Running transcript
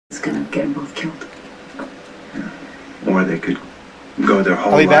gonna get them both killed. Yeah. Or they could go their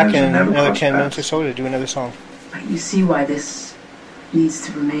whole I'll be back lives in and never another cross 10 minutes or paths. so to do another song. You see why this needs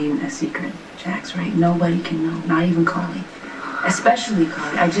to remain a secret, Jax, right? Nobody can know, not even Carly. Especially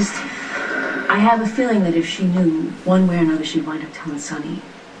Carly. I have a feeling that if she knew, one way or another, she'd wind up telling Sonny.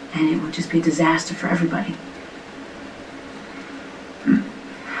 And it would just be a disaster for everybody.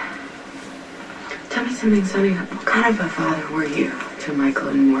 Tell me something, Sonny. What kind of a father were you to Michael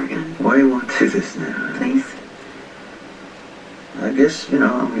and Morgan? Why do you want to do this now? Please? I guess, I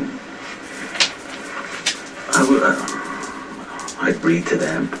mean, I'd read to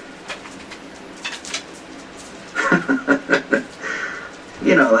them.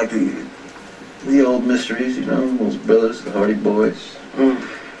 Like the old mysteries, those brothers, the Hardy Boys.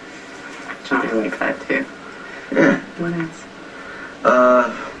 Johnny liked that too. Yeah. What else?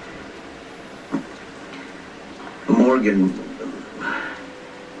 Morgan,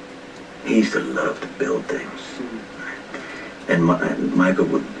 he used to love to build things. And Michael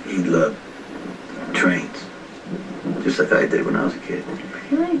he loved trains. Just like I did when I was a kid.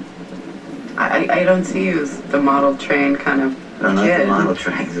 Really? I don't see you as the model train kind of No, not kid. the model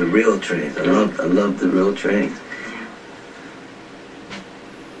trains, the real trains. I love the real trains.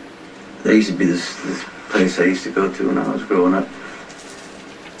 There used to be this place I used to go to when I was growing up.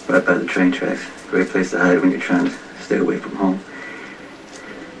 Right by the train tracks. Great place to hide when you're trying to stay away from home.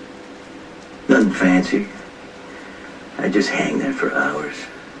 Nothing fancy. I just hang there for hours.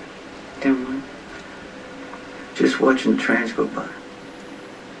 Doing what? Just watching the trains go by.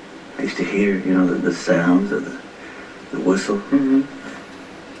 I used to hear, the sounds of the whistle. Mm-hmm.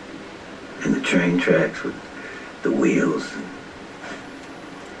 And the train tracks with the wheels.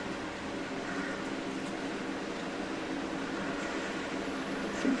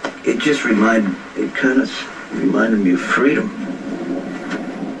 It just reminded me of freedom.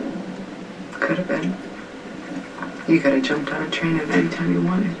 Could have been. You could have jumped on a train at any time you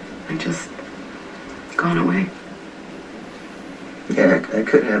wanted and just gone away. Yeah, I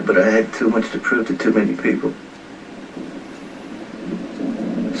could have, but I had too much to prove to too many people.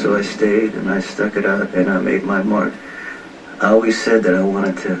 So I stayed and I stuck it out and I made my mark. I always said that I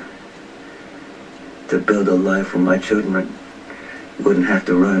wanted to build a life where my children wouldn't have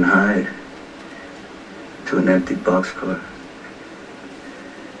to run and hide to an empty boxcar.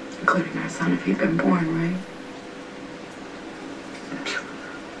 Including our son if he'd been born, right?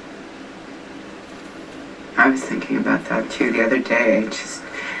 I was thinking about that too the other day. Just,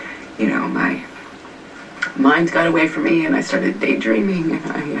 my mind got away from me and I started daydreaming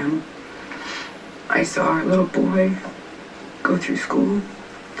and I saw our little boy go through school,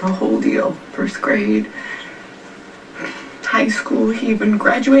 the whole deal, first grade, high school, he even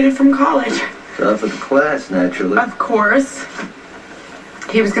graduated from college. Top of the class, naturally. Of course.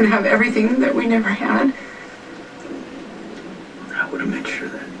 He was going to have everything that we never had. I would have made sure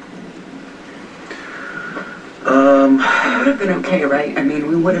of that. We would have been okay, right? I mean,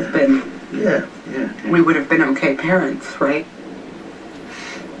 we would have been... Yeah. We would have been okay parents, right?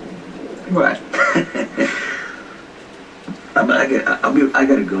 What? I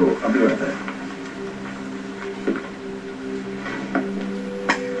gotta go. I'll be right back.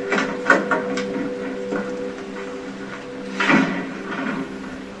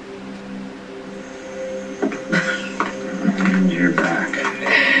 And you're back.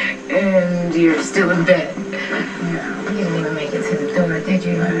 And you're still in bed. Yeah. You didn't even make it to the door, did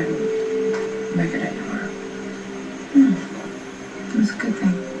you? I didn't make it anywhere. That's a good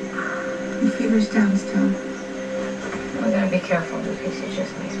thing. The fever's down still. We gotta be careful because you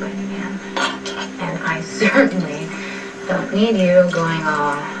just may spike again. And I certainly don't need you going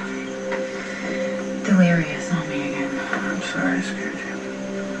all delirious on me again. I'm sorry I scared you.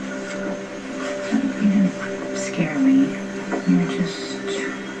 You didn't scare me. You were just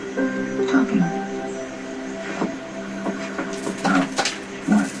talking. Oh,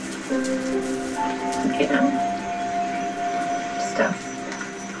 what? You know, stuff.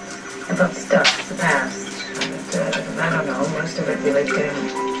 About stuff, the past. And, I don't know, most of it really didn't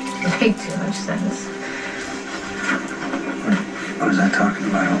make too much sense. What was I talking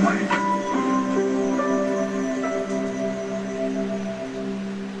about, Almighty?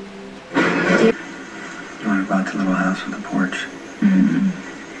 What about the little house with the porch?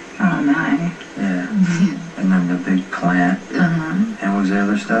 Oh, my. Yeah. And then the big plant. And what was the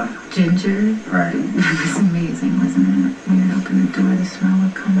other stuff? Ginger. Right. It was amazing, wasn't it? When you open the door, the smell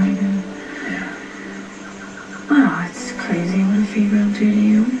would come right in. Yeah. Oh, it's crazy what a fever will do to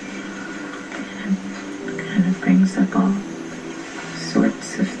you. It kind of brings up all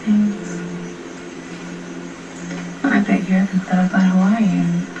sorts of things. I bet you haven't thought about Hawaii in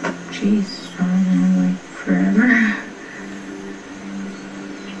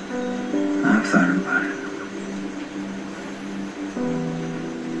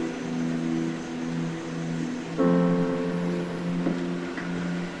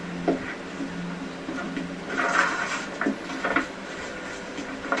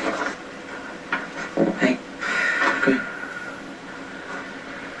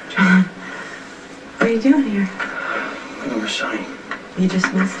You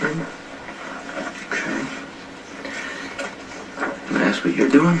just missed him. Okay. Can I ask what you're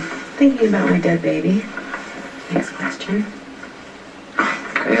doing? Thinking about my dead baby. Next question.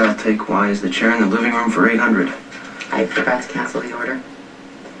 Okay, I'll take why is the chair in the living room for $800. I forgot to cancel the order.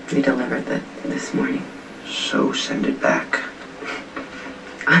 We delivered this morning. So send it back.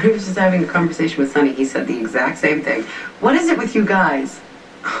 I was just having a conversation with Sonny. He said the exact same thing. What is it with you guys?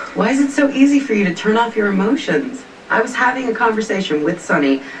 Why is it so easy for you to turn off your emotions? I was having a conversation with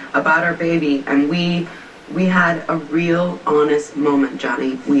Sonny about our baby, and we had a real honest moment,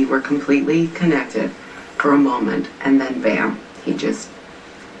 Johnny. We were completely connected for a moment, and then bam, he just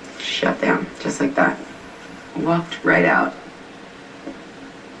shut down, just like that. Walked right out.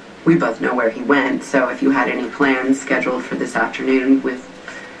 We both know where he went, so if you had any plans scheduled for this afternoon with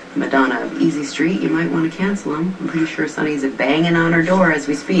Madonna of Easy Street, you might want to cancel them. I'm pretty sure Sonny's banging on her door as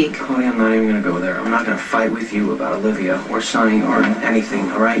we speak. Chloe, I'm not even going to go there. I'm not going to fight with you about Olivia or Sonny or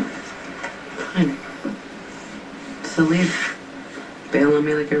anything, all right? Fine. So leave. Bail on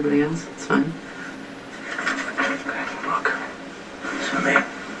me like everybody else. It's fine. Okay, look. Sonny.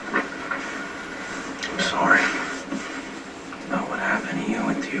 I'm sorry about what happened to you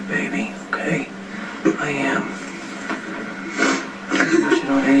and to your baby, okay? I am. I don't wish it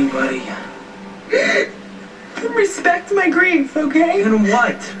on anybody. Respect my grief, okay? And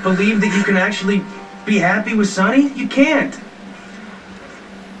what? Believe that you can actually be happy with Sonny? You can't.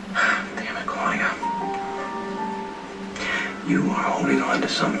 Damn it, Claudia. You are holding on to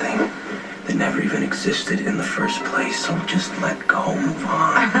something that never even existed in the first place, so just let go, move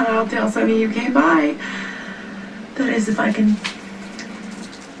on. I'll tell Sonny you came by. That is, if I can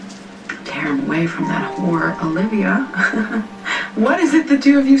tear him away from that whore, Olivia. What is it the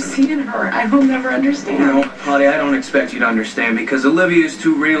two of you see in her? I will never understand. No, Claudia, I don't expect you to understand because Olivia is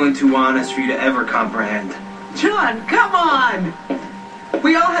too real and too honest for you to ever comprehend. John, come on!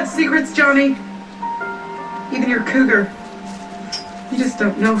 We all have secrets, Johnny. Even your cougar. You just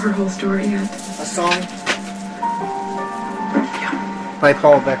don't know her whole story yet. A song? By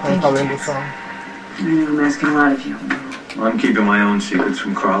Paul Beckman, probably a new song. I know I'm asking a lot of you. Well, I'm keeping my own secrets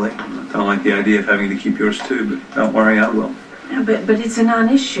from Carly. I don't like the idea of having to keep yours too, but don't worry, I will. Yeah, but it's a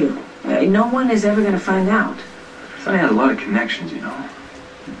non-issue. No one is ever going to find out. Sonny had a lot of connections, you know.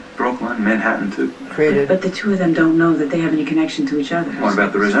 Brooklyn, Manhattan too. Created. But the two of them don't know that they have any connection to each other. What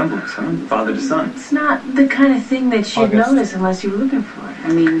about the resemblance, huh? Father to son. It's not the kind of thing that she'd August. notice unless you were looking for it.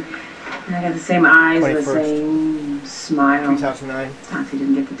 I mean, I got the same eyes, the 21st. same smile. 2009. Tati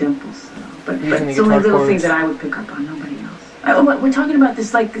didn't get the dimples, so. But Using the it's only guitar little things chords. that I would pick up on, nobody else. We're talking about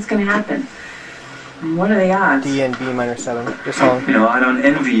this like it's going to happen. I mean, what are the odds? D and B minor 7. This song. You know, I don't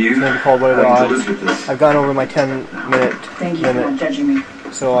envy you. It's going to be called What Are the having to Odds. live with this. I've gone over my 10-minute Thank you for not limit, judging me.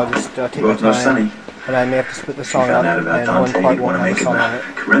 so I'll just take my Both know time. Sonny. And I may have to split the She song up, found out about and one Dante. part He'd won't want to have a make song him on it.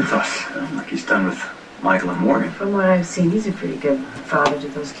 Corinthos, like he's done with Michael and Morgan. From what I've seen, he's a pretty good father to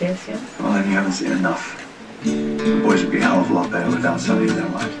those kids, yeah? Well, then you haven't seen enough. The boys would be a hell of a lot better without Sonny in their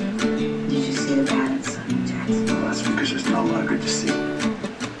lives. Did you see the bad in Sonny Jackson? Well, that's because there's not a lot of good to see.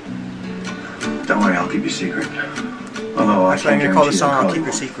 Don't worry, I'll keep your secret. Although I That's why I'm can't gonna call the guarantee song that I'll Carly Keep Your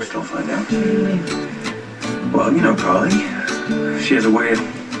will Secret. still find out. Well, you know Carly. She has a way of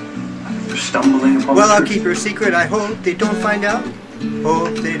stumbling upon Well, the I'll truth. keep your secret. I hope they don't find out.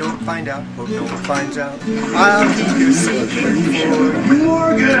 Hope they don't find out. Hope no one finds out. I'll keep your secret for you.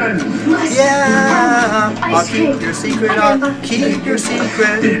 Morgan! Yeah, I'll keep your secret. I'll keep your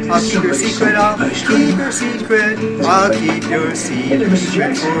secret. I'll keep your secret. I'll keep your secret. I'll keep your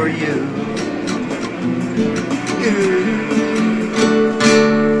secret for you.